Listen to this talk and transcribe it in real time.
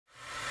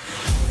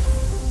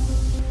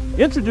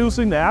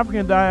Introducing the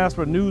African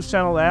Diaspora News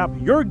Channel app,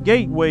 your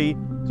gateway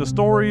to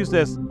stories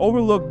that's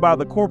overlooked by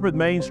the corporate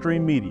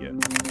mainstream media.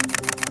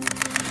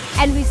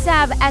 And we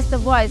serve as the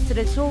voice to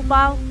the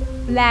global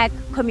Black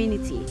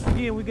community.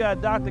 Again, we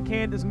got Dr.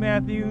 Candace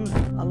Matthews.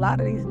 A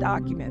lot of these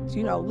documents,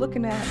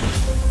 looking at.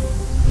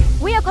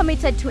 We are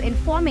committed to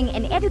informing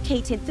and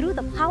educating through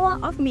the power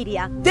of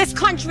media. This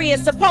country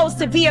is supposed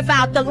to be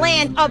about the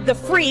land of the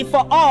free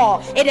for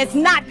all. It has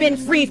not been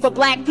free for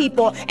Black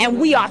people, and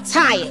we are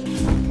tired.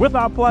 With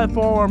our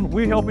platform,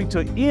 we're helping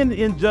to end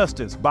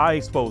injustice by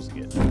exposing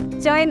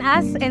it. Join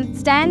us in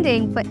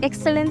standing for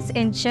excellence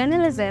in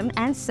journalism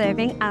and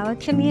serving our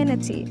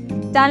community.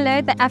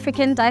 Download the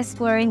African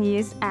Diaspora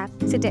News app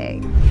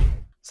today.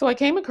 So I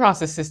came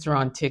across a sister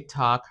on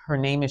TikTok. Her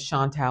name is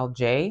Chantal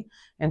J,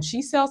 and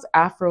she sells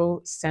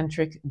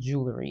Afrocentric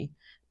jewelry,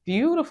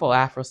 beautiful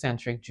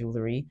Afrocentric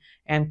jewelry.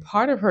 And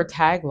part of her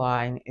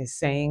tagline is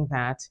saying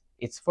that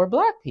it's for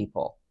Black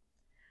people.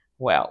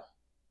 Well,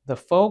 the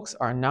folks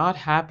are not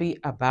happy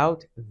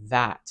about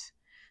that.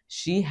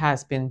 She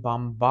has been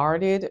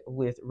bombarded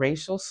with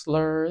racial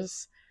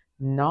slurs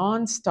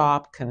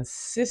nonstop,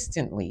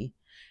 consistently.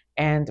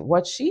 And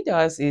what she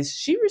does is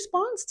she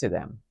responds to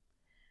them.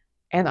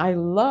 And I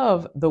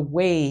love the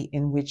way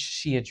in which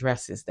she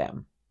addresses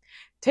them.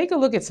 Take a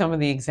look at some of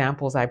the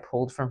examples I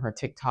pulled from her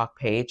TikTok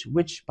page,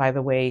 which, by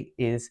the way,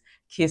 is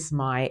Kiss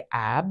My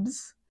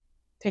Abs.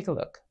 Take a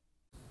look.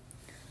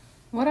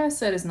 What I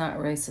said is not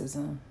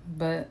racism,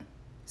 but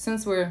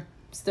since we're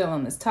still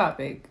on this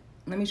topic,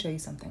 let me show you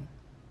something.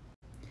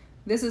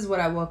 This is what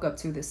I woke up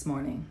to this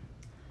morning.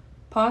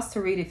 Pause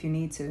to read if you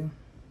need to.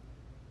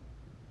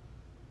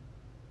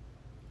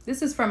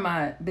 This is from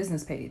my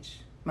business page,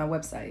 my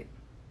website.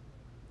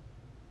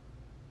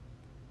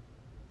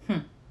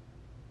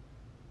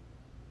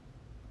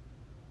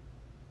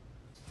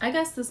 I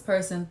guess this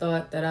person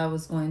thought that I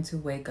was going to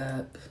wake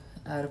up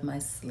out of my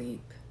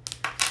sleep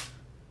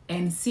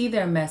and see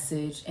their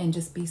message and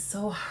just be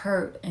so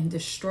hurt and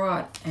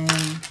distraught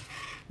and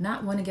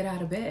not want to get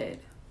out of bed.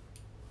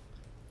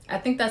 I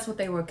think that's what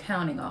they were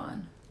counting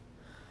on.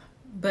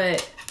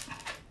 But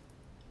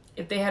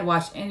if they had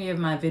watched any of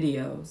my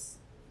videos,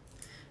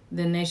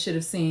 then they should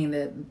have seen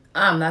that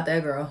I'm not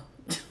that girl.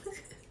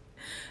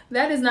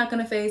 That is not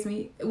going to faze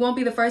me. It won't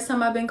be the first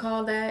time I've been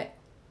called that,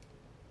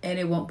 and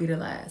it won't be the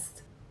last.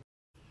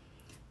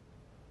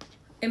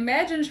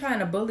 Imagine trying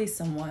to bully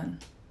someone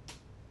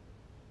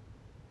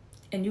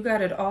and you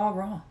got it all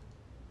wrong.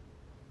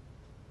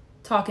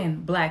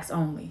 Talking Blacks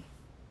only.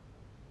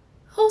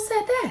 Who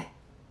said that?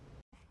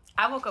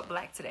 I woke up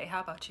Black today.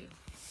 How about you?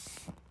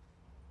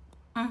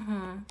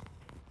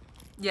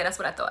 Yeah, that's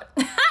what I thought.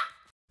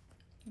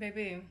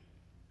 Baby,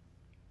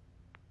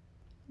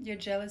 your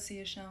jealousy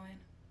is showing.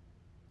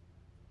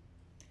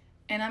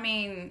 And I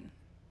mean,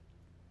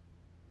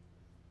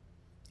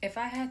 if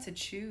I had to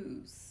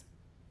choose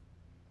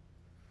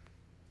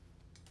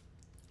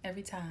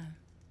every time,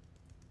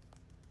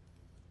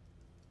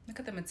 look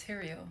at the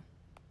material.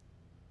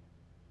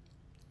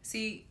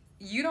 See,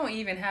 you don't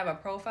even have a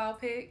profile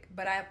pic,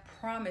 but I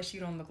promise you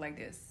don't look like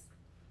this.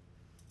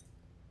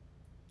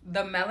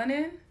 The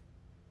melanin.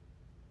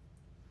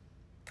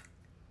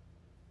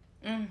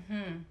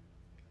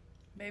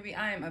 Baby,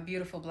 I am a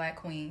beautiful Black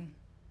queen.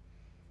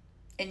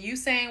 And you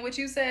saying what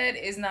you said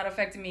is not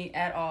affecting me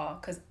at all,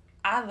 because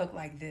I look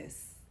like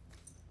this.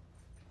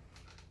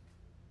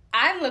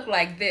 I look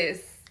like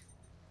this.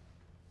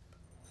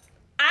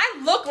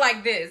 I look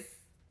like this.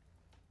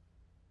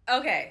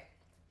 Okay.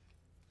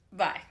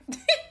 Bye.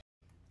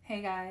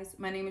 Hey guys,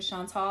 my name is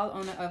Chantal,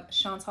 owner of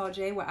Chantal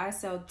J, where I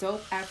sell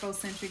dope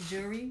Afrocentric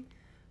jewelry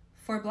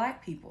for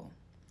Black people.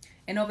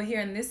 And over here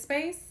in this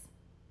space,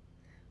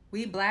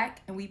 we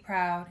Black and we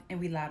proud and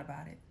we loud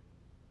about it.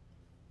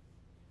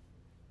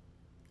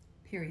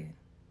 Period.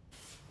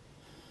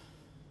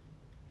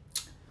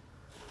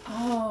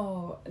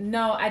 Oh,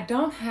 no, I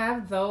don't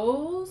have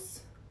those.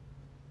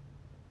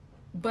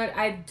 But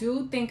I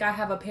do think I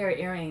have a pair of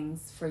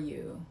earrings for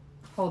you.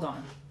 Hold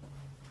on.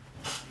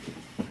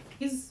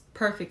 He's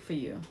perfect for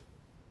you.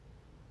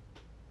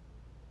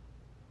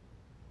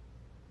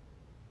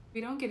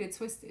 We don't get it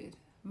twisted.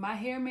 My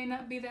hair may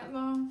not be that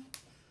long,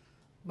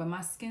 but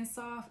my skin's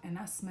soft and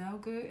I smell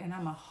good and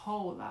I'm a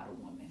whole lot of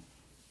woman.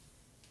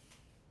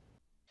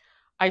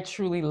 I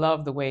truly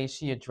love the way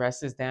she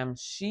addresses them.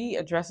 She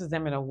addresses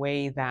them in a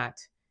way that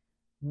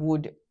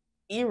would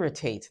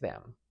irritate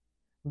them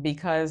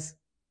because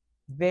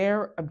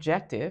their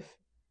objective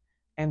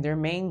and their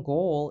main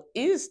goal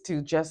is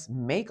to just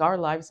make our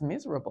lives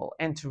miserable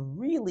and to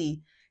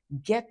really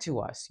get to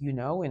us,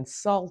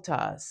 insult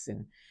us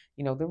and,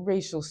 the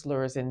racial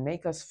slurs and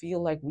make us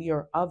feel like we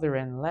are other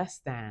and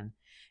less than.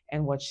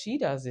 And what she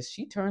does is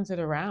she turns it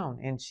around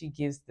and she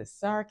gives the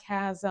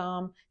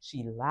sarcasm,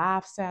 she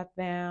laughs at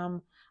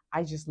them.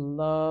 I just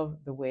love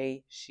the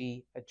way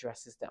she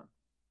addresses them.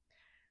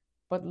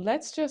 But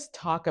let's just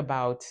talk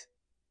about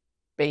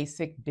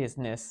Basic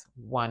Business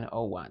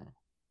 101.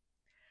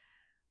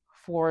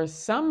 For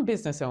some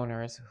business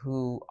owners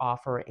who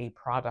offer a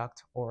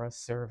product or a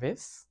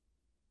service,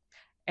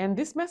 And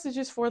this message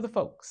is for the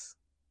folks.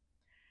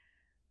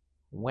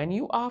 When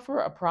you offer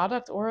a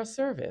product or a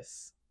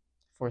service,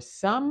 for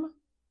some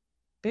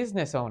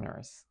business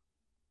owners,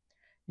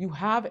 you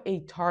have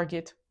a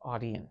target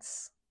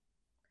audience.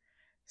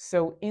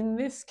 So in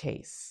this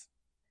case,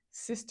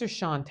 Sister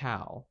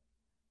Chantal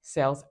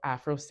sells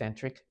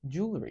Afrocentric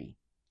jewelry.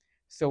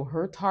 So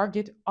her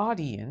target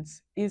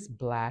audience is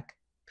Black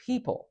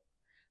people.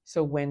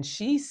 So when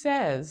she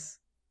says,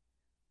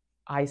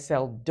 I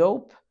sell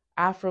dope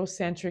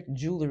Afrocentric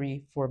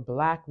jewelry for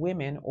Black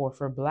women or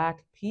for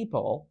Black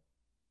people,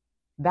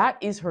 that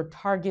is her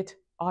target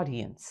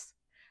audience.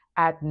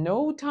 At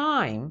no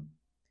time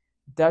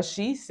does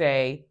she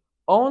say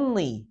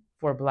only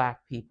for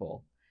Black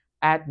people.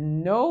 At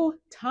no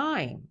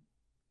time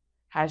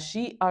has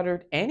she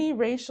uttered any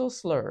racial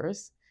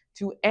slurs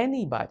to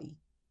anybody.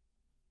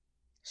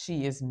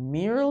 She is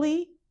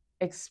merely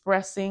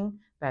expressing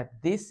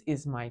that this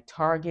is my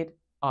target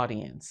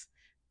audience.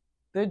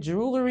 The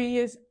jewelry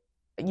is,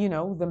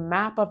 the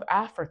map of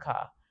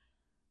Africa,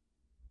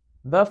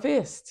 the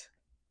fist,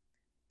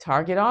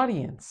 target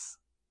audience.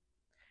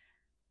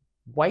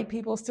 White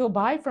people still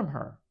buy from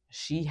her.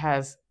 She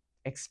has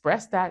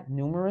expressed that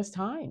numerous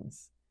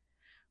times.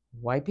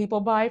 White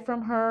people buy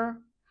from her.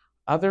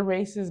 Other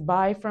races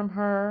buy from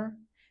her.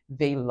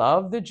 They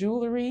love the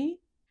jewelry.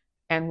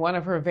 And one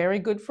of her very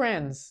good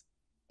friends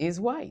is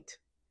white.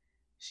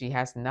 She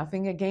has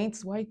nothing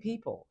against white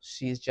people.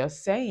 She's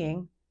just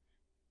saying,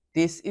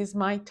 this is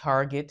my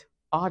target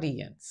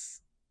audience.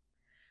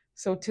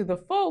 So to the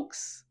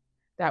folks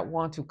that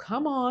want to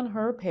come on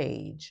her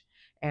page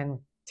and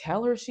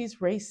tell her she's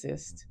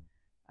racist,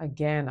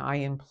 again, I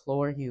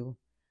implore you,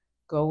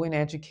 go and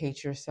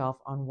educate yourself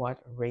on what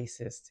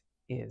racist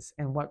is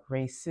and what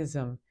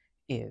racism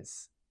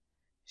is.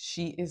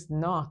 She is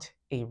not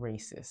a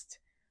racist.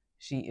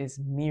 She is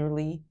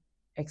merely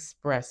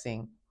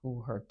expressing who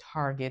her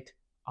target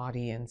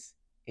audience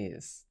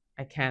is.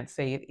 I can't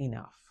say it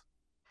enough.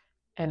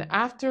 And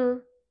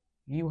after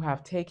you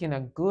have taken a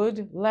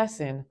good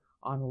lesson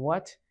on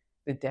what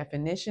the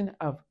definition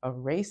of a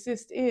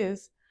racist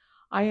is,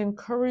 I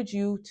encourage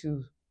you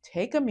to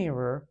take a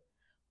mirror,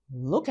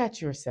 look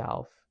at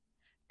yourself,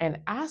 and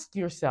ask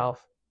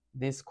yourself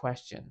this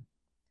question.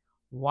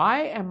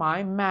 Why am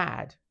I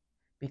mad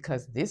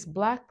because this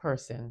Black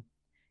person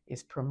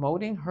is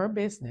promoting her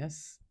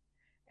business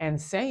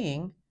and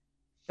saying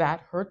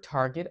that her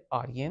target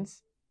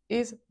audience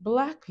is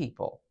Black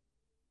people?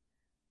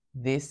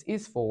 This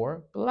is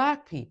for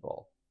Black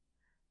people.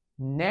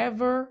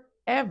 Never,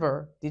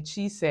 ever did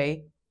she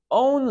say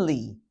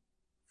only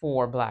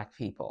for Black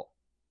people.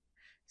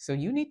 So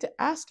you need to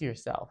ask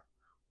yourself,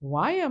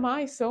 why am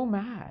I so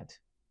mad?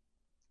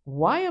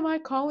 Why am I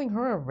calling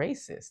her a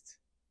racist?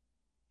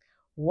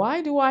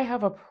 Why do I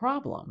have a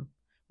problem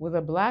with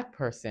a Black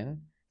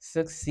person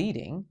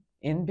succeeding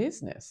in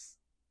business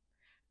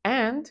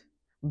and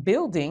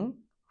building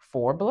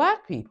for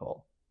Black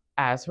people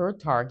as her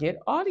target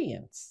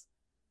audience?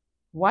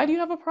 Why do you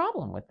have a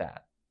problem with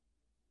that?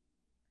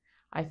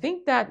 I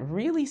think that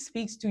really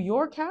speaks to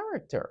your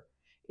character.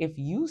 If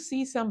you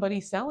see somebody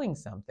selling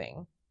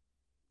something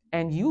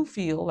and you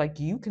feel like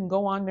you can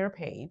go on their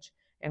page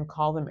and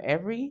call them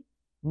every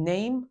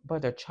name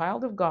but a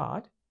child of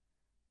God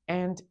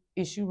and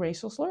issue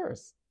racial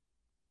slurs,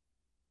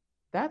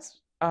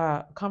 that's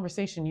a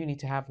conversation you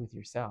need to have with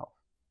yourself.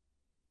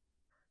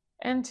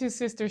 And to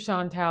Sister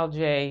Chantal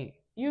J,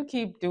 you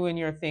keep doing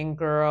your thing,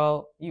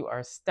 girl. You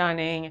are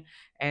stunning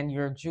and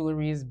your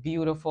jewelry is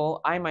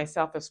beautiful. I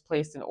myself have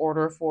placed an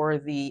order for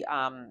the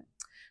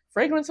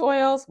fragrance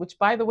oils, which,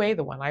 by the way,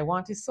 the one I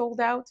want is sold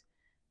out.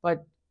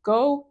 But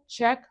go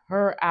check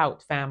her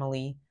out,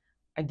 family.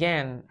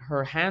 Again,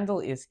 her handle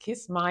is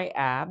Kiss My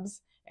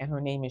Abs, and her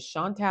name is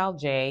Chantal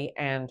J,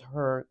 and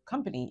her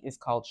company is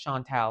called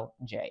Chantal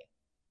J.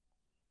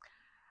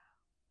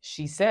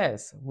 She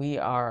says, we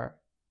are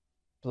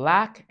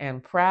Black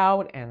and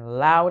proud and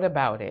loud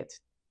about it.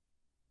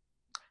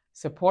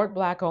 Support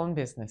Black-owned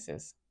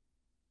businesses.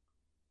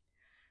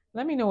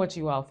 Let me know what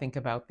you all think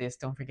about this.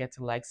 Don't forget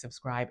to like,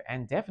 subscribe,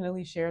 and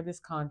definitely share this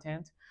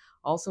content.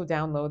 Also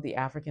download the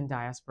African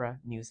Diaspora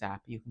News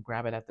app. You can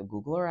grab it at the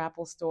Google or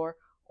Apple store,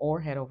 or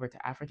head over to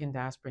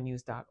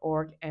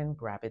africandiasporanews.org and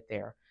grab it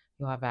there.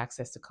 You'll have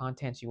access to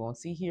content you won't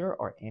see here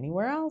or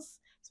anywhere else,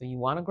 so you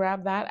want to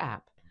grab that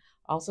app.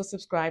 Also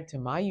subscribe to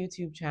my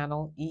YouTube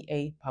channel,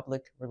 EA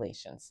Public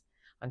Relations.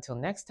 Until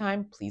next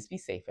time, please be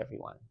safe,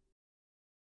 everyone.